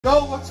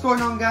Yo, what's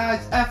going on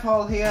guys? F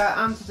Hall here,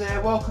 and today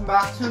welcome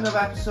back to another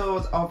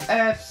episode of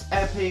F's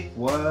Epic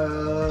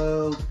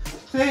World.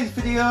 Today's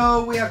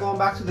video we are going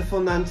back to the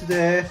Funland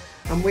today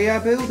and we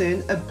are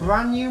building a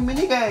brand new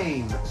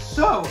minigame.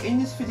 So in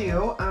this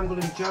video I'm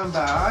going to be joined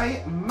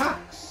by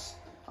Max.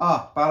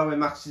 Oh, by the way,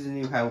 Max is a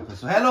new helper.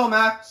 So hello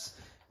Max,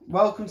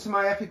 welcome to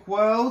my Epic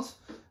World.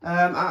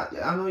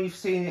 I know you've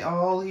seen it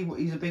all,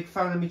 he's a big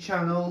fan of my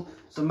channel.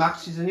 So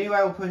Max is a new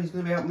helper and he's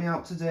going to be helping me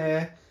out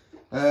today.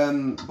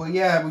 But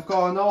yeah, we've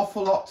got an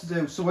awful lot to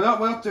do, so we're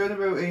not doing the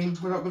routine.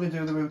 We're not going to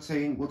do the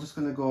routine. We're just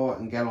going to go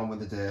and get on with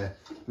the day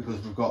because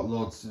we've got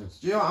loads to do.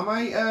 Do you know what, I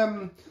might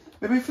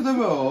maybe for the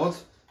road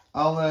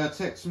I'll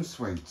take some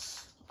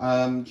sweets.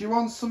 Do you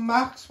want some,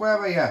 Max? Where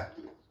are you?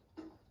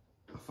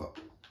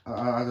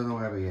 I don't know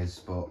where he is,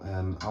 but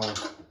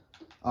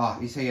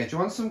he's here. Do you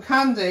want some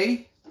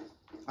candy?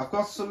 I've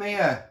got some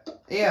here.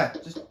 Here,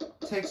 just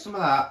take some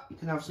of that. You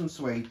can have some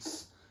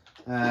sweets.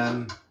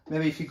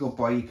 Maybe if you're a good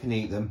boy, you can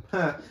eat them.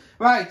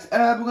 Right,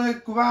 we're going to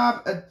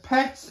grab a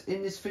pet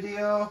in this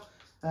video.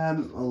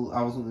 Well,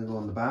 I wasn't going to go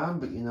on the barn,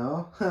 but you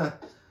know.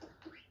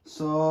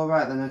 So,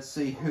 right then, let's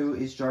see who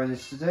is joining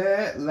us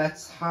today.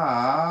 Let's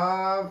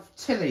have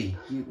Tilly.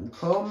 You can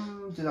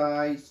come. Did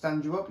I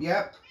stand you up?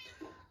 Yep.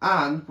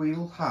 And we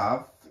will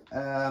have,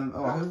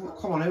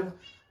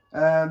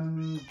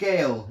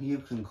 Gail, you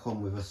can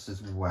come with us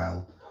as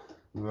well.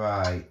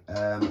 Right,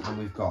 and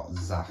we've got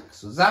Zach.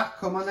 So Zach,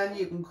 come on then,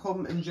 you can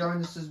come and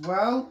join us as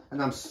well. And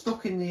I'm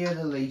stuck in the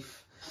other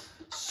leaf.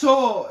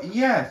 So,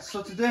 yeah,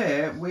 so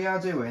today we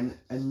are doing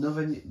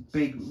another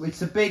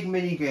it's a big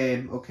mini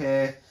game,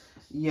 okay?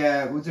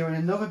 Yeah, we're doing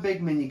another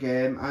big mini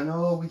game. I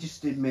know we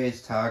just did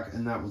maze tag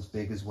and that was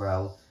big as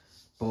well.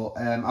 But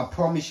I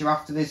promise you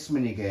after this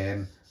mini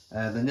game,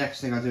 the next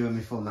thing I do in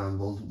my Funland,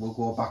 we'll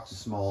go back to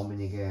small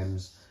mini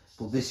games.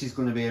 But this is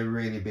going to be a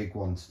really big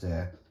one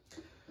today.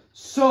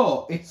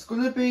 So it's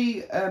going to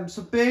be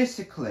so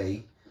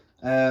basically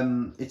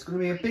it's going to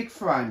be a big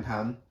frying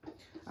pan,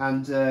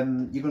 and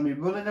you're going to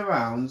be running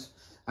around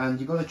and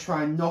you're going to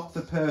try and knock the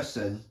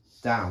person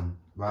down,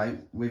 right,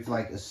 with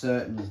like a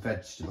certain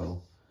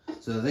vegetable.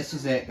 So this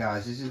is it,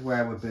 guys. This is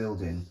where we're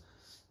building.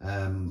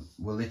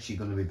 We're literally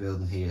going to be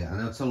building here. I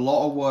know it's a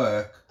lot of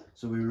work,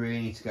 so we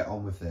really need to get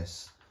on with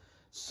this.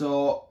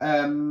 So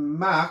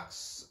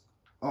Max,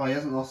 oh, he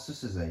hasn't lost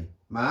us, has he?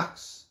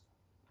 Max?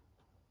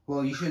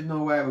 Well, you should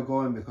know where we're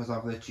going because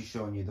I've literally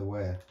shown you the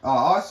way.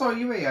 Oh, I saw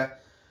you here.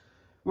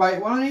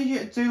 Right, what I need you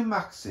to do,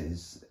 Max,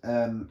 is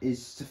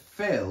to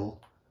fill.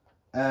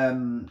 So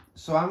I'm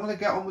going to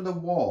get on with the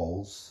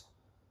walls.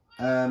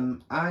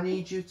 I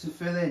need you to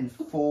fill in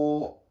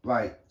 4.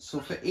 Right, so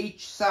for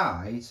each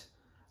side,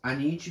 I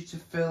need you to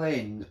fill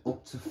in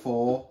up to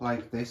 4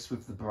 like this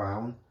with the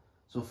brown.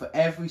 So for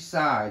every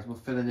side, we're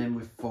filling in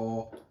with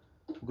 4.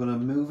 We're going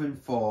to move in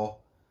 4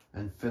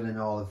 and fill in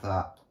all of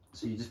that.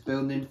 So you're just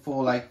building in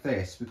 4 like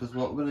this, because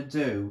what we're going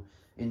to do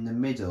in the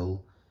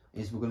middle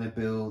is we're going to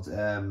build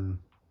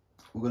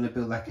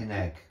like an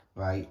egg,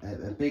 right?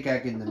 A big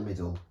egg in the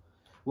middle.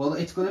 Well,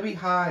 it's going to be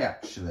high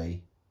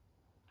actually.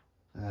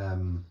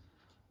 Well,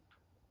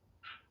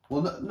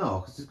 no,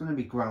 because there's going to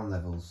be ground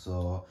levels.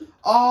 So,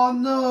 oh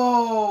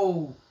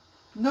no,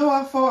 no,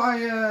 I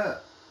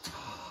thought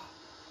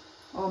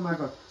oh my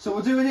god. So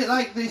we're doing it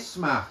like this,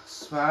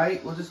 Max,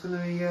 right? We're just going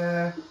to be.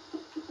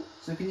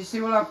 So can you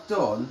see what I've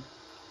done?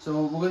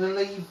 So we're going to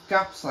leave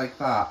gaps like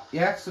that.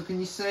 Yeah, so can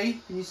you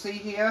see? Can you see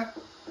here?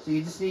 So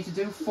you just need to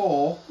do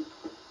 4.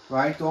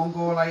 Right, don't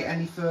go like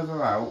any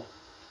further out.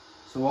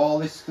 So all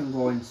this can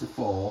go into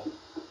 4.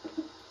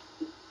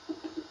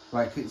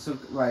 Right, so,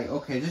 right,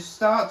 okay, just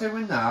start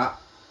doing that.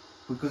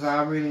 Because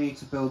I really need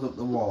to build up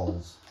the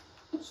walls.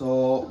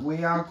 So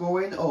we are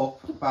going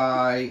up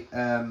by,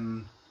 I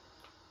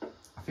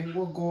think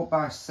we'll go up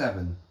by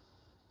 7.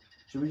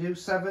 Should we do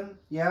 7?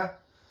 Yeah?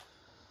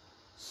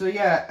 So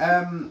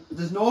yeah,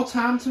 there's no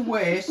time to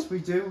waste. We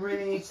do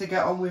really need to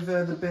get on with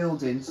the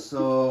building.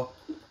 So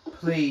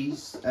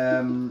please,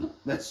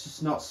 let's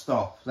just not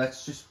stop.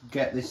 Let's just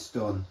get this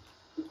done.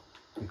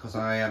 Because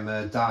I am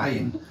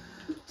dying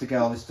to get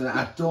all this done.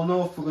 I don't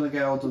know if we're going to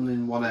get all done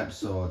in one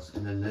episode.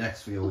 And then the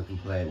next video we can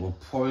play it. We'll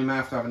probably might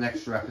have to have an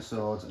extra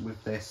episode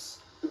with this.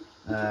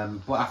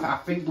 But I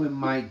think we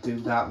might do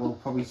that. We'll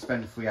probably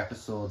spend 3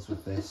 episodes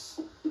with this.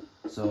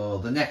 So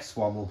the next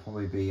one will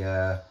probably be...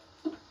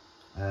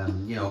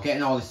 you know,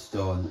 getting all this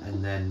done,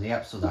 and then the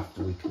episode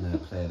after we can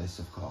play this,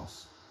 of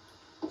course.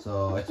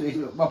 So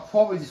we're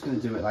probably just going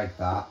to do it like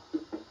that.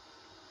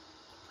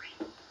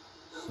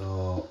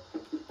 So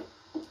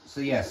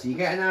yeah, so you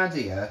get an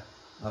idea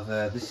of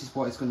this is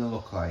what it's going to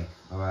look like.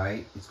 All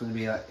right, it's going to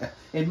be like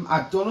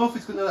I don't know if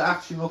it's going to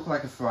actually look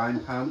like a frying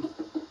pan,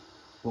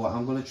 but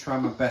I'm going to try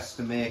my best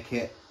to make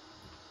it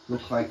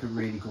look like a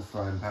really good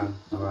frying pan.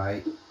 All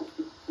right.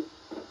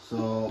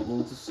 So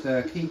we'll just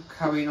keep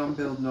carrying on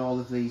building all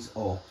of these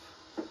up.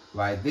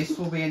 Right, this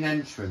will be an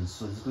entrance,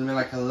 so there's going to be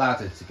like a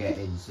ladder to get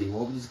in. So you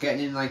won't be just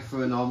getting in like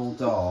through a normal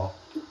door.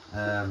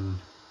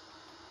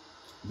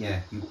 Yeah,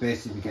 you'll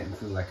basically be getting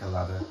through like a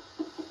ladder.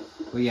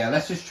 But yeah,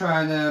 let's just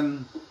try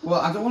and well,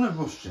 I don't want to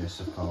rush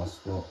this, of course,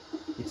 but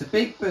it's a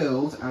big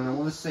build, and I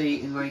want to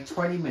see in like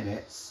 20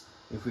 minutes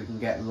if we can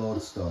get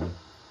loads done.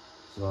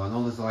 So I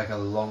know there's like a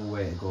long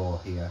way to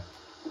go here.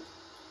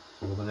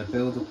 So we're going to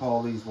build up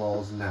all these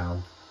walls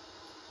now.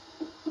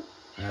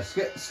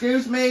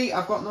 Excuse me,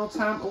 I've got no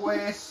time to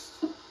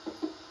waste.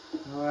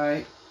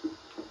 Alright.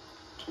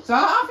 So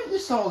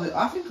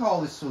I think all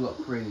this will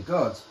look really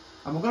good.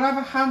 And we're going to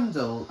have a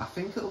handle. I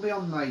think it'll be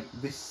on like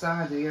this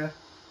side here.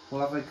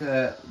 We'll have like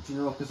a, do you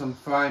know, because on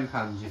frying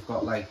pans you've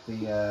got like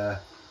the,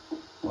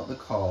 what they're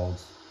called?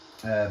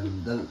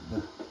 The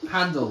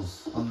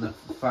handles on the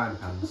frying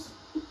pans.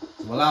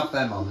 So we'll have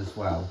them on as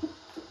well.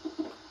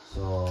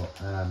 So,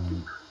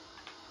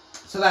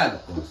 so they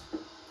look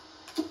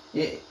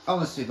good.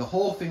 Honestly, the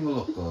whole thing will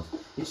look good.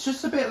 It's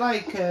just a bit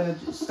like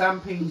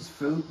Stampy's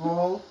food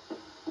wall.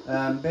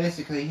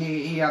 Basically,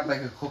 he had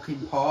like a cooking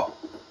pot,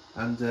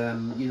 and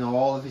you know,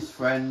 all of his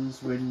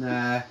friends were in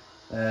there.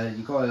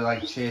 You got to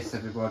like chase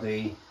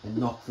everybody and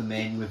knock them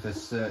in with a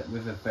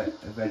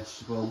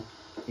vegetable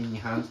in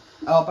your hand.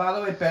 Oh, by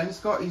the way, Ben's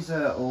got his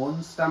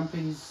own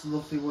Stampy's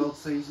Lovely World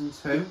Season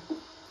 2.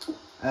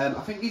 I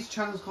think his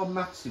channel's called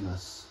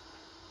Maximus,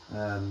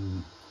 or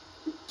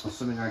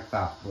something like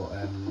that. But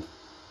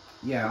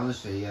yeah,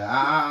 honestly,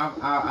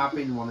 I've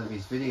been in one of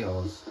his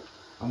videos,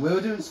 and we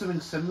were doing something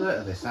similar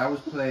to this. I was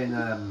playing,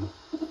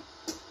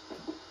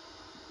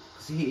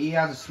 because he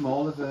had a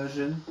smaller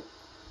version,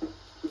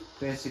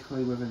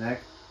 basically with an egg.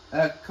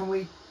 Can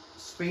we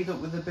speed up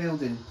with the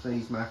building,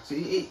 please, Max?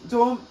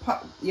 Don't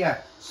type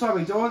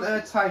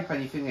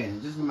anything in.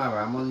 It doesn't matter.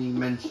 I'm only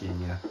mentioning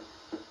you.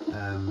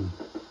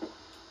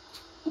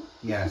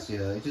 Yes,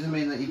 yeah. It doesn't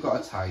mean that you've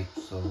got to type,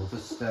 so we'll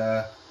just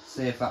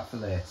save that for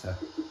later.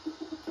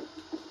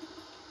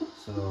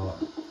 So,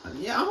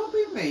 yeah, I'm not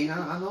being mean.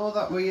 I know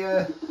that we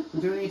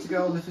do need to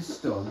get all of this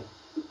done.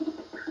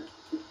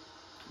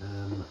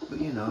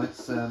 But you know,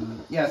 it's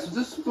yeah. So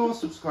just go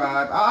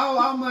subscribe.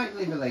 I might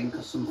leave a link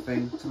or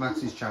something to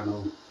Max's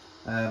channel,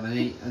 and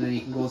then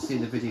you can go see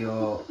the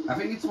video. I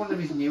think it's one of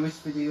his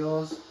newest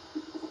videos.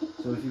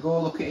 So if you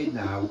go look at it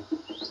now,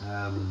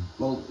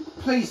 well,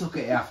 please look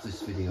at it after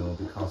this video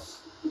because,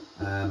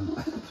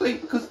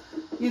 because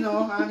you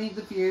know I need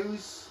the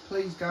views.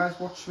 Please, guys,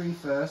 watch me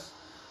first.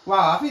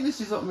 Wow, I think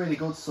this is looking really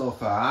good so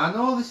far. I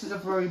know this is a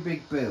very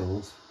big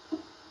build.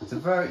 It's a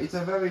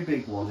very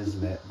big one,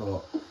 isn't it?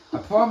 But I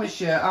promise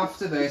you,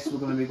 after this, we're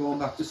going to be going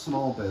back to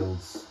small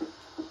builds.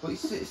 But you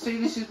see,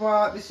 this is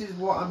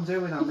what I'm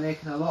doing. I'm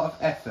making a lot of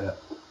effort.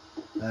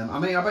 I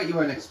mean, I bet you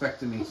weren't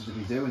expecting me to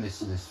be doing this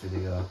in this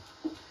video.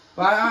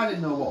 But I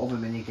didn't know what other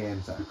mini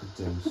games that I could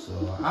do, so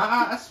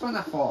that's when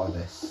I thought of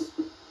this.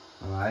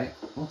 Alright?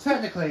 Well,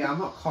 technically, I'm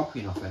not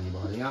copying off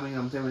anybody. I mean,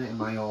 I'm doing it in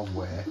my own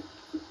way.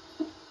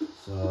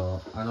 So,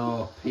 I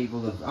know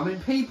people have... I mean,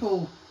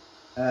 people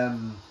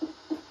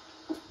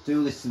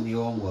do this in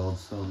their own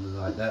worlds, don't they?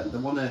 Like, they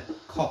want to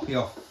copy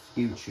off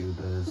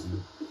YouTubers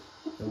and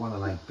they want to,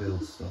 like,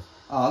 build stuff.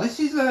 Oh, this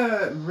is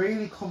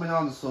really coming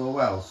on so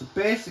well. So,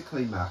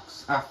 basically,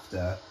 Max,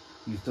 after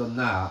you've done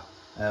that,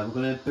 we're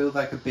going to build,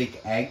 like, a big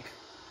egg.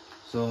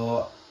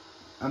 So,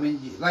 I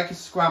mean, like a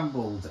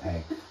scrambled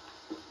egg.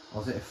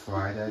 Or is it a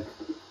fried egg?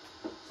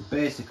 So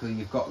basically,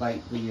 you've got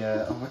like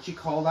the, what do you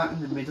call that in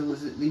the middle?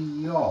 Is it the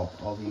yob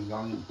or the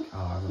yoink? Oh,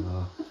 I don't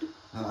know.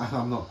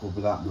 I'm not good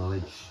with that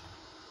knowledge.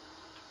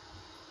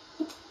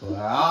 But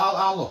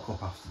I'll look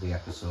up after the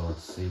episode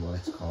to see what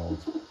it's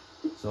called.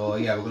 So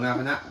yeah, we're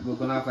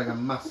gonna have like a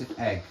massive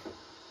egg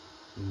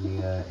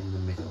in the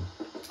middle,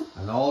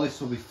 and all this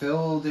will be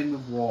filled in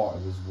with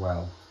water as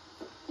well.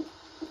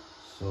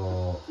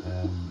 So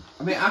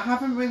I mean, I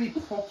haven't really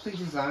properly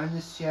designed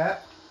this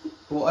yet.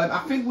 But I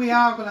think we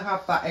are going to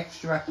have that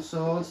extra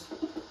episode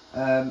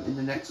in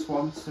the next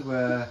one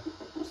to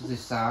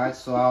decide.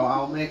 So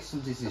I'll make some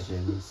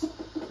decisions,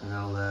 and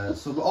I'll.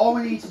 So but all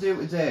we need to do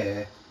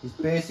today is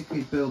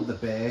basically build the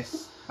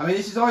base. I mean,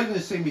 this is all you're going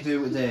to see me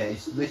do today.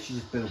 Is literally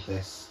just build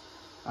this.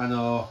 I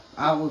know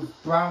out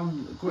of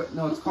brown.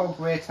 No, it's called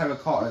grey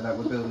terracotta that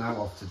we're building out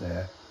of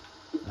today.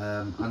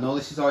 I know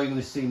this is all you're going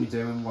to see me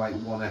doing like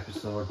one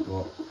episode,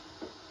 but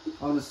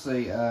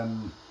honestly,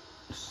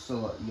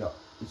 so yeah.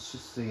 It's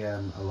just the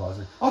a lot,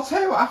 isn't it? I'll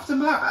tell you what, after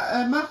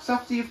Max,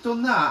 after you've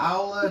done that,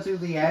 I'll do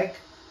the egg,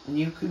 and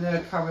you can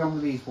carry on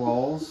with these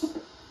walls.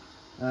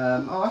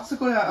 Oh, that's a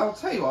good. I'll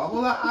tell you what.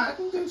 Well, I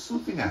can do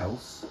something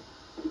else.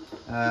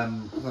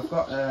 Because I've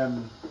got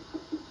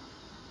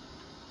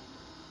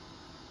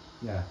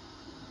yeah.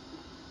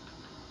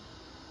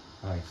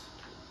 Right.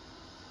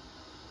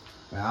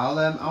 Well,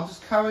 I'll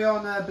just carry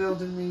on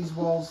building these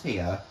walls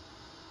here.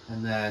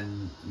 And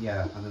then,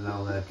 yeah, and then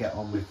I'll get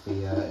on with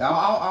the,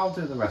 I'll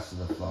do the rest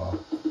of the floor.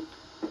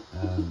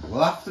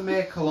 We'll have to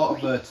make a lot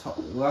of,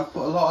 we'll have to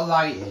put a lot of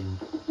light in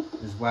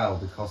as well,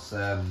 because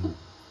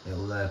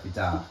it'll be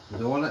dark. We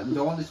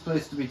don't want this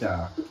place to be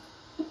dark.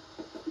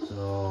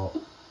 So,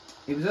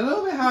 it was a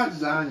little bit hard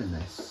designing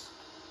this.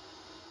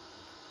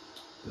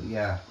 But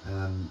yeah,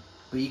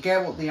 but you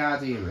get what the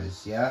idea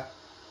is, yeah?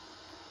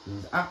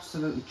 He's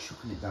absolutely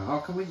chucking it down. Oh,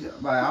 can we...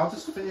 Right, I'll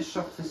just finish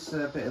off this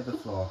bit of the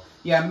floor.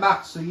 Yeah,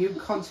 Max, so you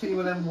continue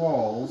with them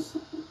walls.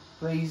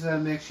 Please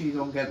make sure you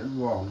don't get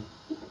them wrong.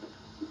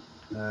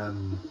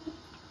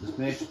 Just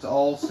make sure it's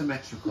all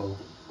symmetrical.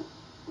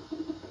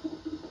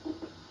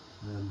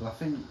 But I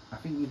think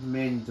you've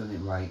mainly done it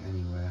right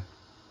anyway.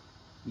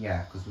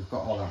 Yeah, because we've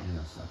got all that on the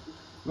other side.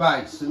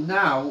 Right, so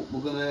now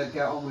we're going to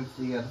get on with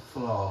the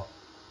floor.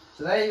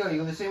 So there you go,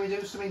 you're going to see me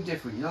do something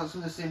different. You're not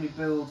going to see me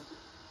build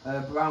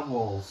brown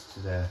walls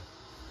today.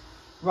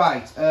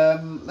 Right,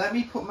 let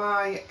me put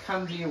my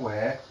candy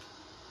away.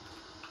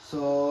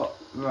 So,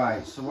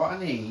 right, so what I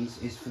need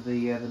is for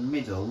the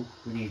middle,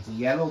 we need the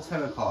yellow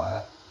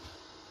terracotta,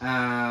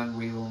 and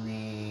we will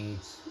need,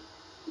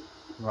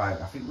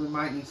 right, I think we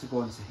might need to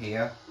go into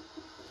here,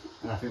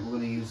 and I think we're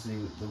going to use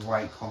the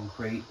white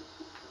concrete.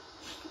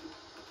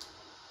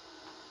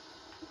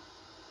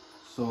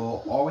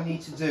 So all we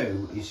need to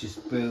do is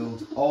just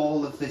build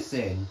all of this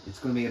in. It's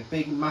going to be a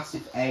big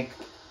massive egg,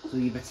 so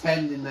you're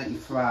pretending that you're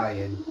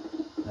frying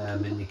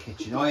in the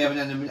kitchen. Oh yeah,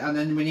 and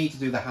then we need to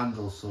do the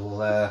handle, so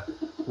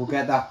we'll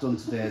get that done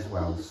today as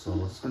well. So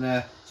we're just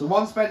gonna, so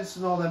once Ben's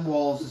done all them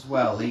walls as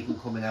well, he can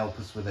come and help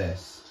us with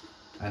this,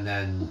 and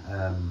then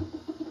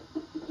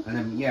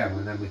yeah,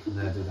 and then we can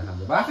do the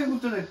handle. But I think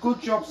we've done a good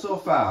job so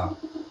far,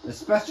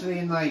 especially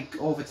in like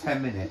over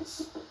 10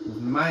 minutes. We've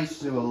managed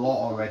to do a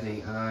lot already,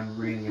 and I'm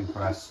really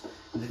impressed.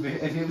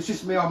 If it was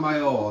just me on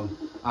my own,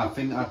 I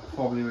think I'd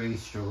probably really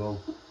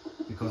struggle,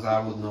 because I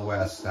wouldn't know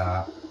where to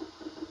start.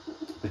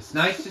 But it's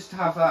nice just to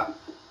have that.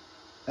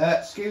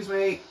 Excuse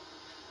me.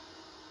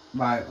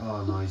 Right.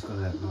 Oh no, he's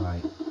gonna.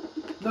 Right.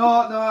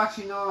 No,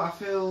 actually no. I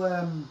feel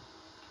a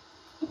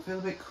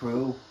bit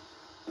cruel.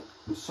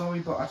 I'm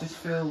sorry, but I just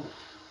feel.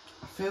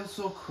 I feel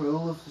so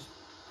cruel of just.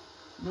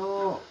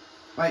 No.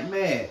 Right,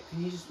 mate,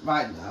 can you just...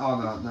 Right,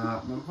 oh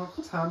no, we've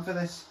got time for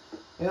this.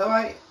 You know,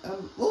 right,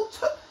 well,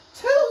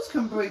 turtles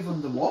can breathe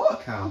underwater,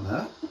 can't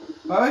they?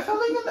 Well, if I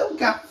leave a little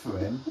gap for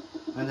him,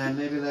 and then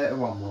maybe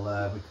later on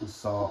we can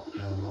sort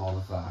all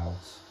of that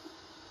out.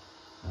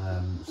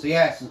 So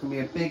yeah, so it's going to be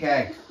a big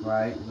egg,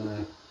 right? We're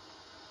going to...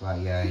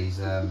 Right, yeah, he's...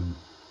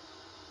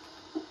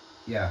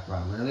 Yeah,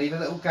 right, I'm going to leave a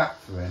little gap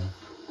for him.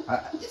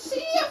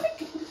 See,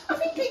 I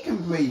think he can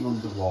breathe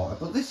underwater,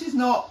 but this is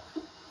not...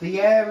 the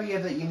area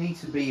that you need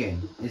to be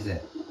in, is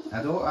it?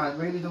 I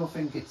really don't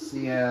think it's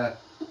the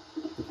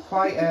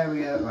quiet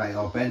area. Right,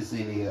 oh, Ben's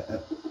nearly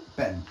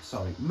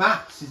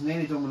Max is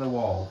nearly done with the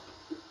wall.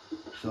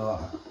 So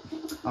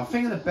I'm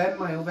thinking of Ben,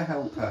 my other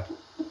helper.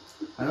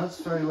 I know it's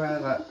very rare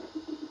that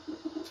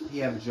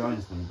he ever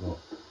joins me, but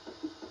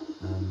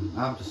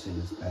I'm just seeing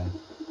as Ben.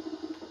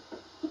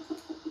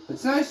 But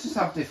it's nice to just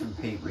have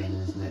different people in,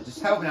 isn't it?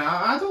 Just helping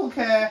out. I don't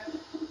care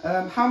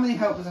how many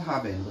helpers I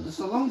have in, but just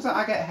so long as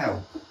I get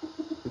help.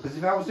 Because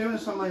if I was doing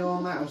this on my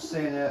own, like I was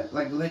saying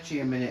like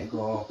literally a minute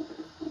ago,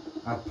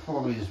 I'd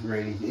probably just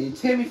really... It'd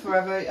take me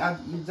forever.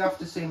 You'd have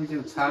to see me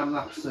do time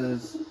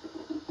lapses.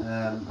 I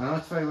know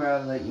it's very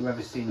rare that you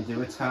ever see me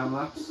do a time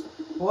lapse.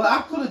 Well,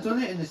 I could have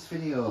done it in this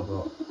video,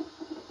 but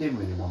didn't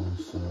really want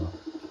to, so...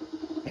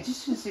 I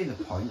just didn't see the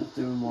point of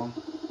doing one.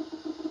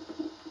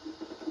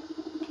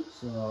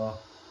 So...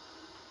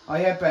 Oh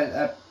yeah,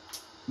 Ben.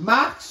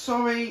 Max,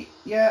 sorry.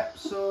 Yeah,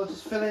 so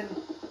just fill in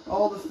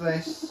all of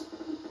this.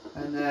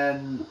 And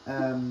then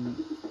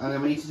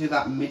we need to do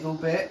that middle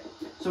bit.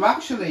 So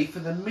actually, for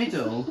the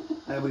middle,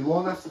 we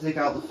won't have to dig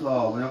out the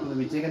floor. We're not going to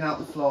be digging out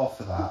the floor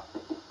for that.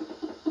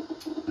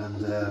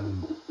 And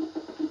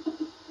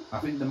I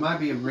think there might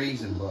be a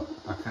reason, but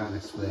I can't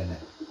explain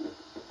it.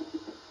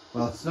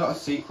 Well, it's not a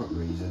secret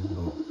reason,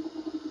 but...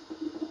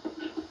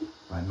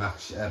 Right,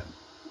 Max, if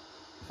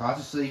I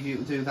just leave you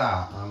to do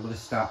that, I'm going to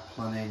start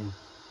planning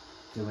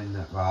doing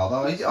that.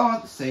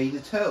 Well, see,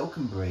 the turtle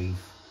can breathe.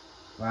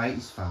 Right,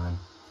 he's fine.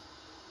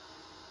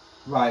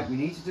 Right, we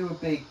need to do a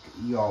big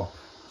yob,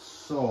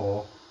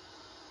 so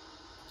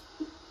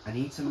I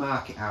need to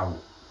mark it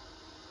out.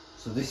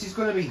 So this is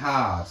going to be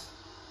hard.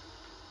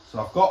 So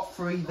I've got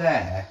 3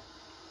 there.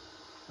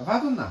 Have I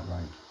done that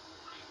right?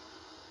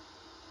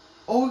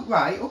 Oh,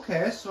 right,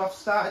 okay, so I've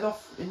started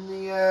off in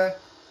the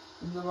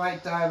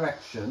right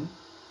direction.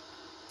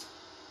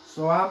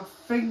 So I'm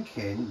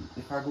thinking,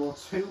 if I go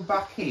 2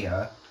 back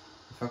here,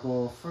 if I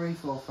go 3,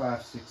 4,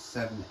 5, 6,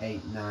 7,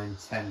 8, 9,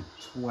 10,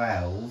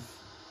 12...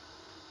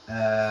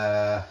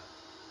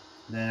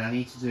 then I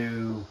need to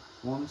do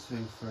 1,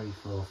 2, 3,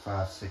 4,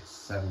 5, 6,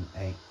 7,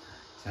 8,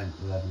 10,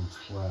 11,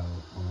 12.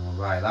 Oh,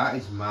 right, that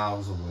is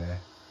miles away.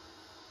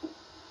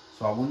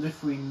 So I wonder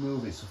if we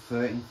move it, so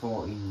 13,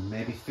 14,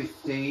 maybe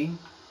 15.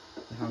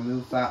 If I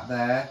move that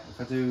there,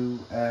 if I do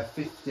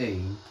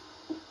 15.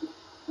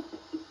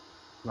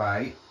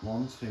 Right,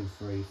 1, 2,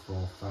 3,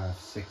 4, 5,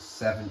 6,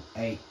 7,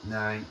 8,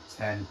 9,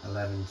 10,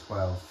 11,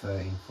 12,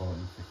 13,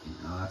 14, 15.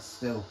 No, that's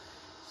still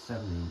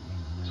 17,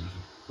 18, 19.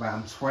 Right,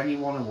 I'm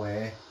 21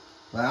 away.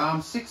 Well,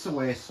 I'm 6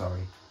 away,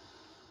 sorry.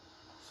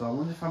 So I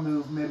wonder if I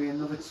move maybe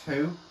another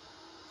 2.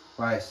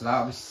 Right, so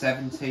that'll be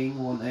 17,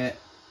 won't it?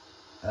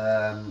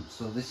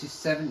 So this is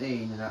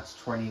 17 and that's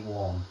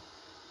 21.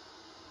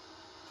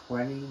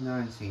 20,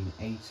 19,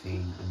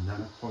 18, and that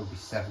would probably be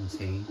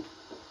 17.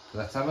 So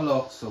let's have a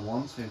look. So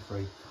 1, 2,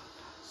 3,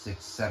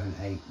 6, 7,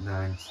 8,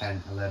 9,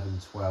 10,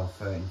 11, 12,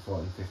 13,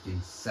 14,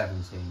 15,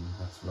 17.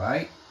 That's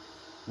right.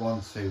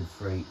 1, 2,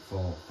 3,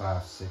 4,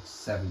 5, 6,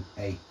 7,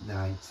 8,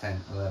 9,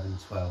 10, 11,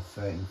 12,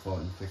 13,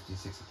 14, 15,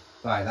 16.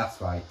 Right,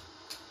 that's right.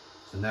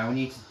 So now we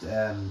need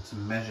to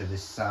measure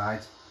this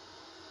side.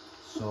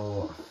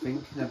 So I'm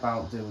thinking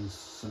about doing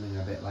something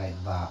a bit like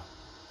that.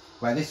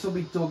 Right, this will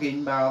be dug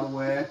in, by the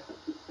way.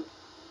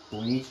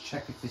 But we need to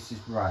check if this is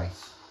right.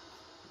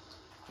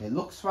 It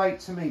looks right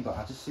to me, but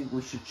I just think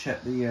we should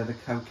check the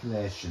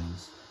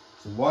calculations.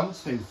 So 1,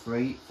 2,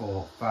 3,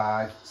 4,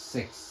 5,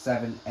 6,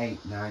 7,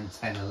 8, 9,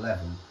 10,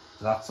 11.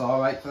 So that's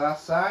alright for that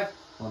side.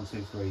 1,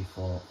 2, 3,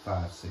 4,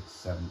 5, 6,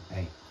 7,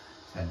 8,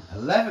 10,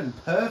 11.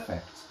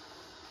 Perfect.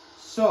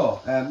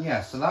 So,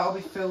 yeah, so that'll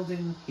be filled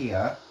in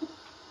here.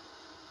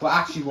 But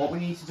actually what we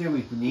need to do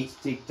is we need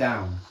to dig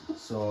down.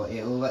 So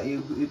it'll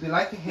be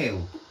like a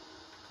hill,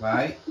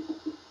 right?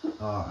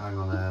 Oh, hang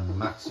on,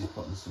 Max is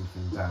putting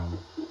something down.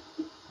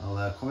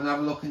 I'll come and have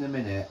a look in a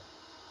minute.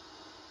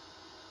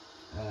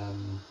 I'll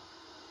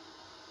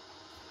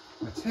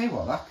tell you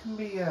what, that can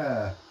be,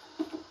 let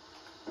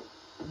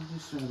me do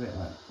something a bit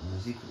like,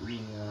 is he put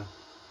me,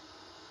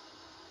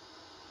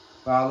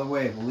 by the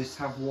way, will this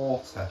have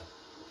water?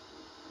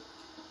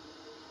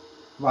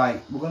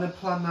 Right, we're going to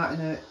plan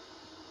that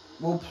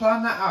we'll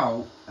plan that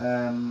out,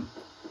 in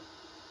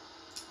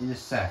a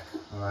sec,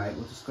 alright?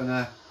 We're just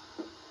gonna,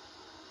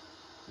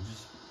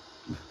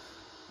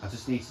 I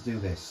just need to do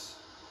this.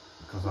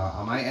 Because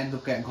I might end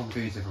up getting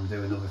confused if I'm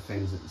doing other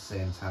things at the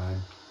same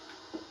time.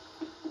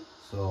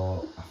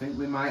 So, I think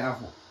we might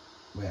have...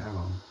 Wait, hang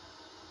on.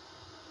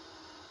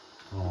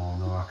 Oh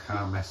no, I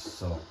can't mess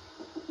this up.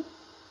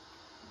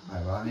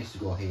 Right, well that needs to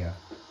go here.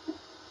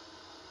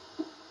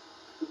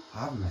 I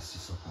haven't messed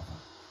this up, have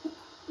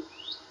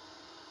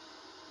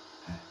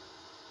I?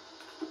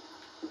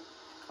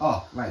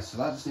 Oh, right, so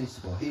that just needs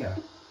to go here.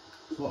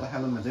 So what the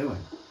hell am I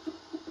doing?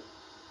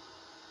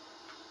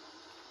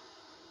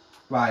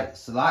 Right,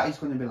 so that is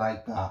going to be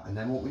like that, and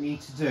then what we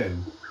need to do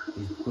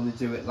is we're going to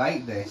do it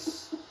like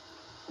this.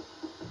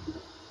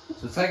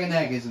 So it's like an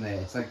egg, isn't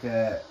it? It's like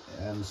a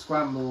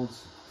scrambled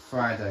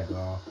fried egg,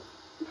 or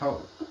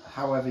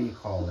however you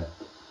call it.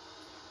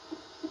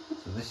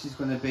 So this is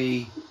going to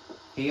be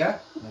here,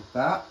 like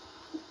that.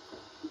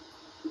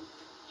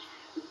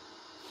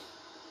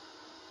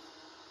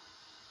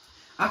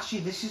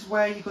 Actually, this is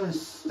where you're going to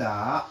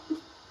start.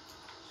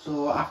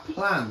 So our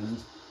plan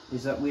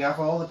is that we have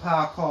all the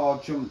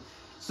parkour jump.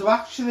 So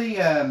actually,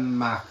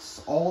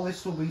 Max, all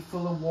this will be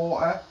full of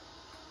water.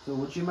 So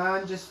would you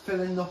mind just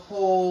filling the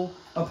whole,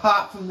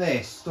 apart from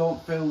this, don't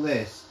fill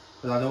this.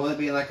 Because I don't want it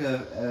being like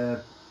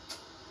a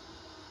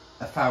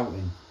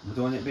fountain. I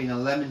don't want it being a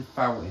lemon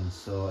fountain.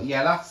 So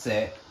yeah, that's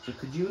it. So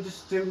could you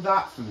just do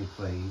that for me,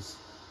 please?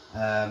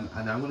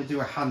 And I'm going to do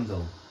a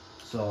handle.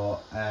 So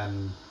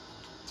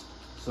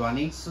so I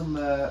need some,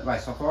 right,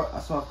 so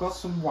I've got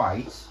some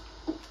white.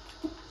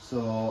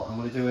 So I'm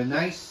going to do a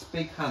nice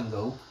big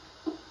handle.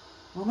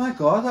 Oh my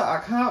god, I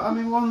can't, I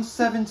mean we're on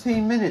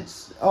 17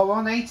 minutes, oh we're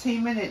on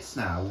 18 minutes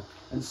now.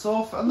 And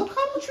so, and look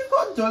how much we've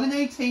got done in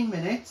 18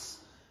 minutes.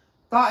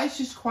 That is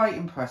just quite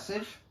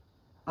impressive.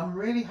 I'm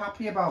really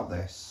happy about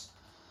this.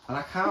 And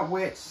I can't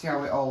wait to see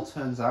how it all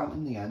turns out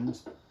in the end.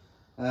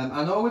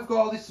 I know we've got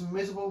all this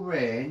miserable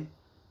rain.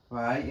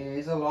 Right, it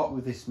is a lot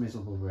with this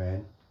miserable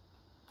rain.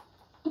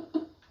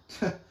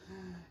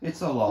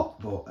 It's a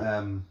lot, but,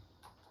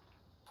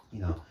 you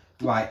know.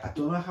 Right, I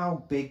don't know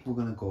how big we're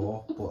gonna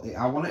go, but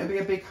I want it to be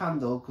a big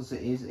handle because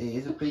it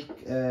is a big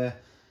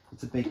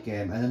it's a big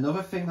game. And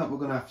another thing that we're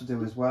gonna have to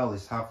do as well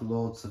is have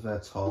loads of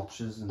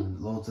torches and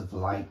loads of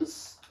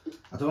lights.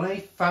 I don't want any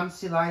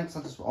fancy lights.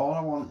 All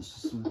I want is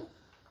just some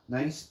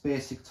nice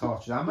basic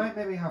torches. I might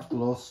maybe have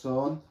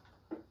glowstone,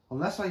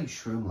 unless I use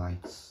shroom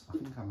lights. I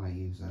think I might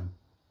use them.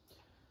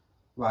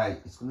 Right,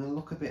 it's gonna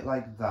look a bit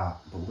like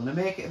that, but we're gonna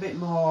make it a bit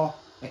more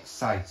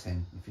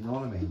exciting, if you know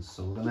what I mean.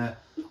 So we're gonna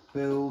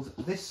build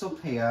this up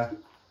here,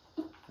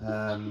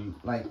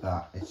 like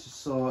that. It's just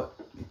so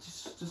it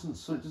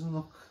doesn't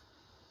look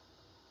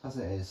as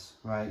it is,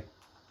 right?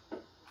 I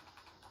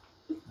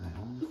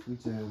wonder if we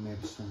do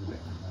maybe something a bit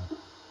like that.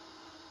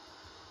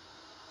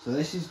 So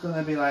this is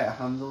gonna be like a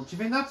handle. Do you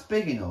think that's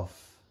big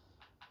enough?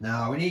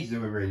 No, we need to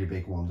do a really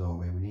big one, don't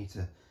we? We need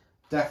to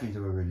definitely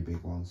do a really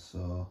big one.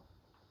 So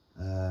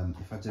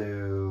if I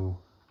do,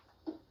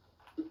 oh,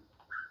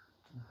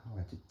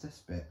 I did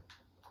this bit.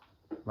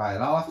 Right,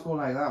 I'll have to go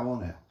like that,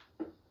 won't it?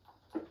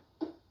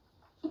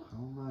 How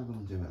am I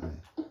going to do it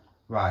like?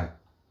 Right.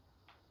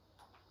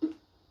 Oh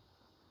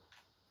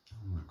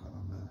my god,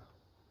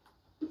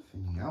 I'm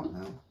thinking out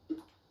now.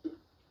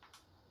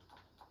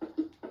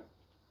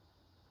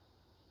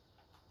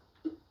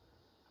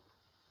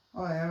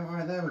 Oh yeah,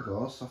 right, there we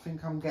go. So I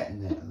think I'm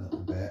getting it a little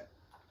bit.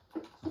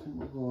 So I think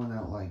we're going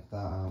out like that,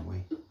 aren't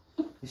we?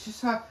 It's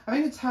just hard. I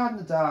think it's hard in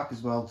the dark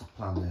as well to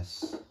plan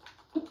this.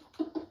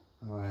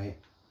 Alright.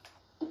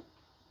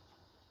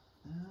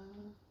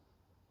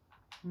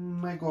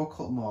 Might go a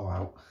couple more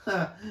out.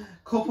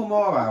 Couple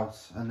more out,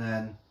 and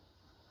then,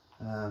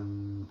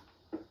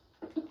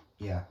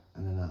 yeah,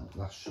 and then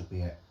that should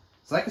be it.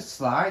 It's like a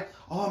slide.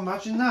 Oh,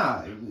 imagine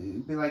that.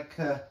 It'd be like,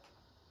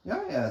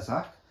 yeah,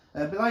 Zach.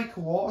 It'd be like a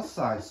water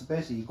slide. So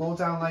basically, you go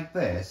down like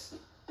this,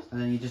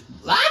 and then you just,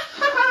 you land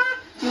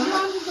in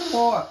the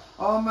water.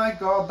 Oh my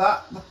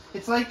god,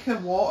 it's like a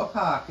water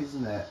park,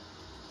 isn't it?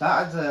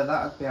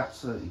 That'd be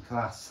absolutely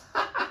class.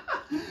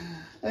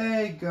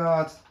 Hey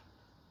God.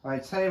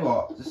 Right, tell you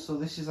what. So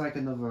this is like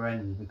another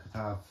end. We could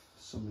have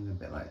something a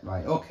bit like,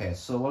 right. Okay,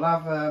 so we'll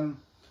have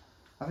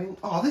I think.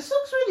 Oh, this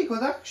looks really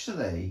good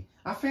actually.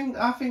 I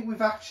think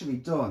we've actually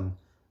done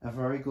a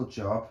very good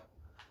job.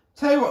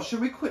 Tell you what, should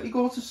we quickly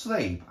go to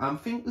sleep? I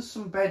think there's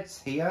some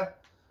beds here.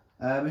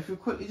 If we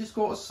quickly just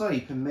go to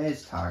sleep and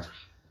maze tag.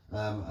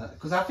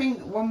 Because I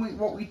think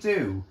what we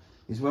do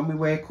is when we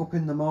wake up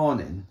in the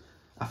morning,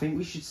 I think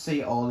we should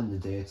see it all in the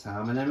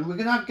daytime, and then we're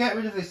gonna get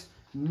rid of this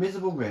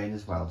miserable rain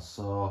as well.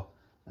 So,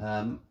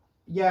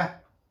 yeah.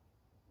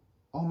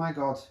 Oh my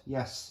god,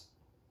 yes.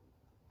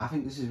 I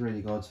think this is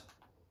really good.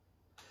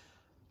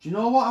 Do you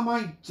know what I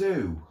might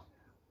do?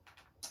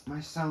 It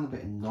might sound a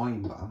bit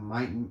annoying, but I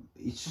might.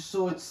 It's just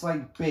so it's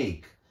like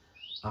big.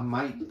 I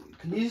might.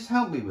 Can you just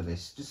help me with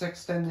this? Just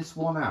extend this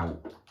one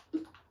out.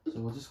 So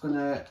we're just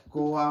gonna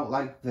go out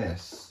like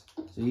this.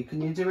 So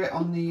can you do it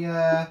on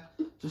the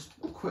just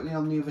quickly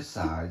on the other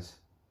side?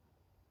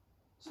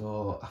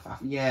 So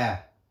yeah,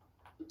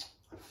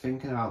 I'm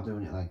thinking about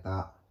doing it like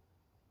that.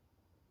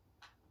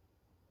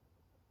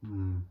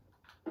 And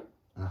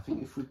I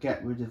think if we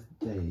get rid of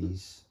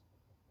these,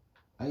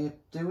 are you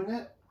doing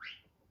it?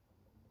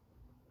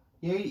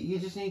 Yeah, you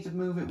just need to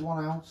move it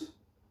one out.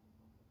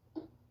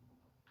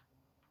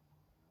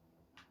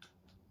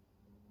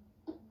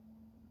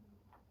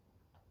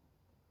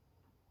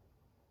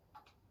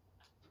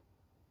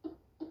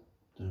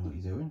 Don't know what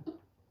you're doing.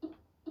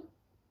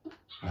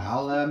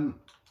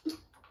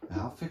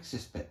 I'll fix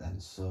this bit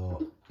then.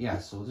 So yeah,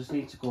 so we'll just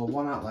need to go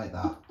one out like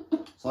that.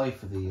 Sorry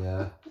for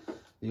the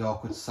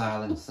awkward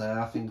silence there.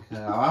 I think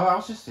I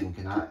was just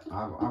thinking.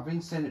 I've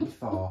been saying it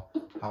before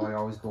how I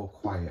always go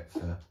quiet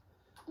for.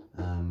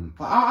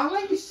 But I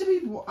like this to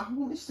be. I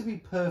want this to be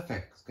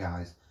perfect,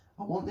 guys.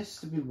 I want this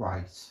to be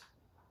right.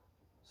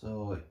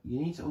 So you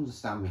need to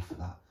understand me for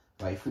that.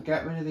 Right, if we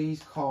get rid of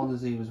these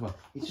corners here as well,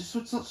 it's just so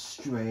it's not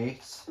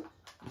straight.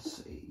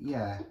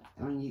 Yeah,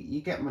 I mean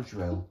you get my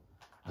drill.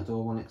 I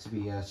don't want it to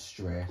be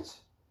straight.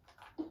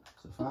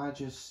 So if I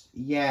just,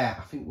 yeah,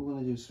 I think we're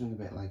going to do something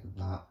a bit like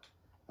that.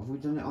 Have we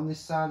done it on this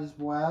side as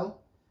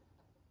well?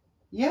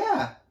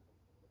 Yeah,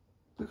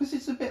 because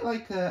it's a bit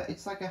like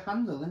it's like a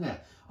handle, isn't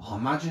it? Oh,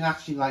 imagine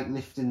actually like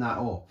lifting that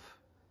up.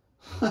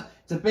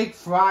 It's a big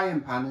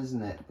frying pan,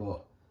 isn't it?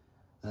 But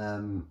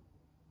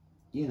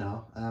you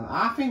know,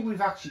 I think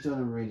we've actually done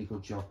a really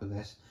good job with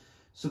this.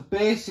 So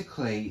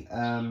basically,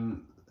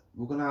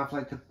 we're gonna have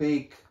like a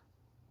big,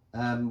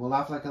 we'll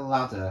have like a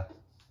ladder,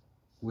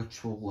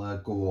 which will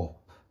go up,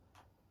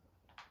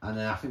 and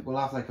then I think we'll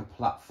have like a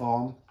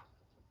platform,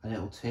 and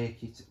it'll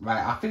take you to,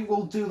 right. I think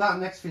we'll do that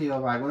next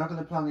video. Right, we're not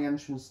gonna plan the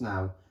entrance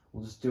now.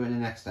 We'll just do it in the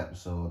next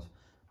episode.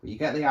 But you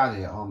get the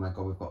idea. Oh my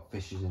god, we've got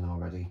fishes in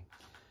already.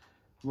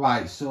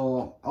 Right,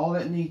 so all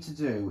it need to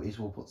do is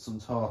we'll put some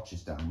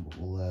torches down, but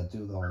we'll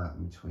do all that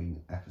in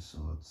between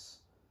episodes.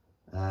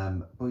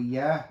 But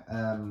yeah,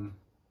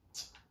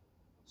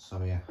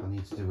 sorry, I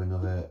need to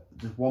do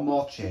just one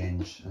more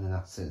change, and then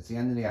that's it. It's the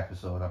end of the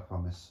episode, I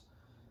promise.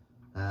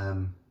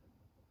 But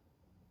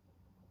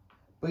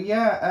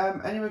yeah,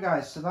 anyway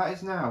guys, so that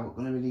is now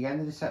going to be the end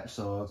of this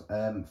episode.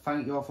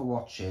 Thank you all for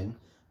watching.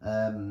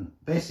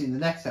 Basically in the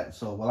next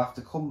episode we'll have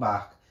to come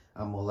back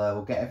and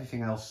we'll get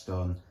everything else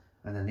done,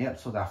 and then the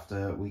episode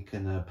after we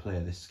can play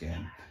this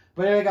game.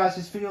 But anyway guys,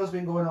 this video has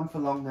been going on for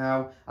long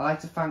now. I'd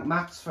like to thank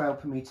Max for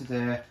helping me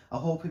today. I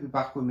hope he'll be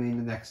back with me in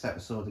the next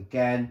episode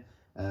again,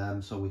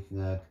 so we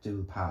can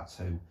do part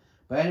 2.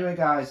 But anyway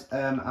guys,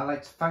 I'd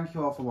like to thank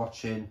you all for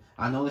watching.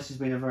 I know this has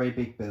been a very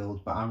big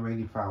build, but I'm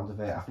really proud of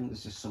it. I think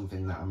this is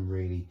something that I'm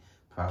really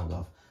proud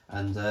of.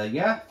 And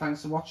yeah,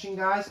 thanks for watching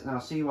guys, and I'll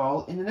see you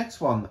all in the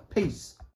next one. Peace.